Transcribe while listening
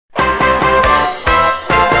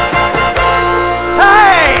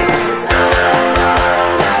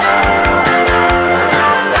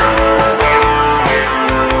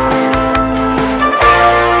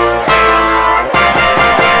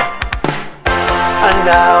and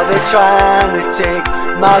now they're trying to take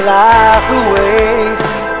my life away.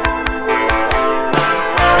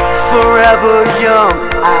 Forever young,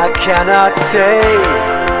 I cannot stay.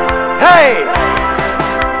 Hey!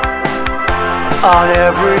 On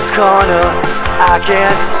every corner, I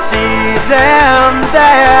can see them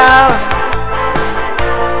there.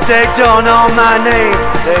 They don't know my name,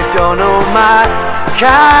 they don't know my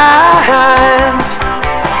kind.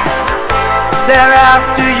 They're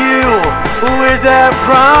after you with their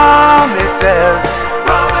promises.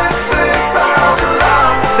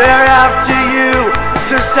 They're after you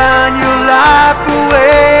to sign your life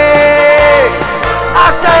away. I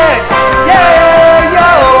said, yeah,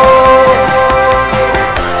 yo.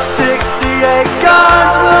 68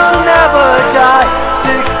 guns will never die.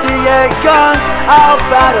 68 guns, our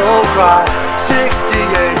battle cry.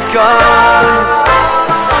 68 guns.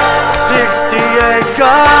 68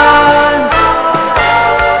 guns.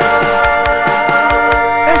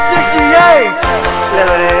 It's 68.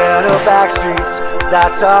 Living in the back streets,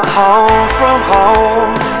 that's our home from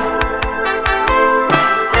home.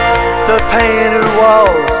 The painted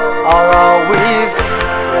walls are all we've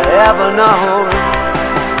ever known.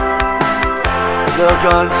 The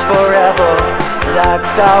guns forever,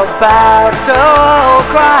 that's our battle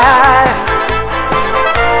cry.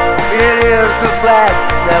 It is the flag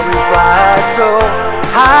that we fly so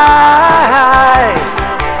high.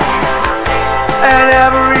 And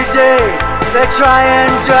every day they try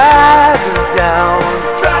and drag us down.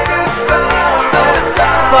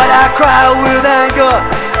 But I cry with anger,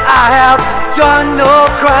 I have done no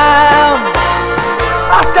crime.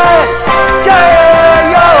 I said,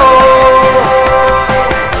 yeah, yo.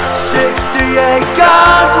 68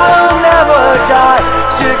 guns will never die.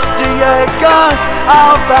 68 guns,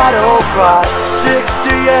 our battle cry.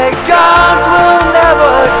 68 guns will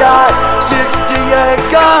never die. 68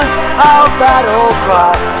 guns, our battle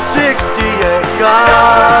cry. 68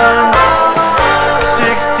 guns.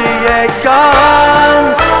 68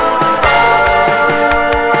 guns.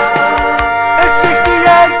 It's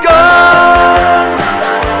 68 guns.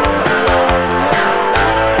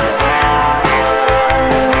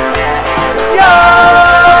 Yo,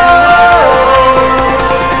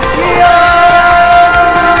 yo.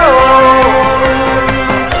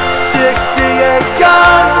 68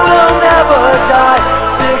 guns will never die.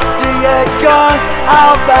 68 guns,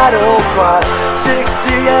 our battle cry.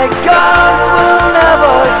 68 guns will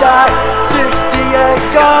never die. 68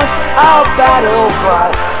 guns, our battle cry.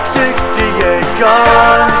 68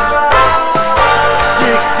 guns.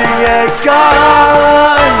 68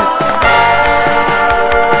 guns.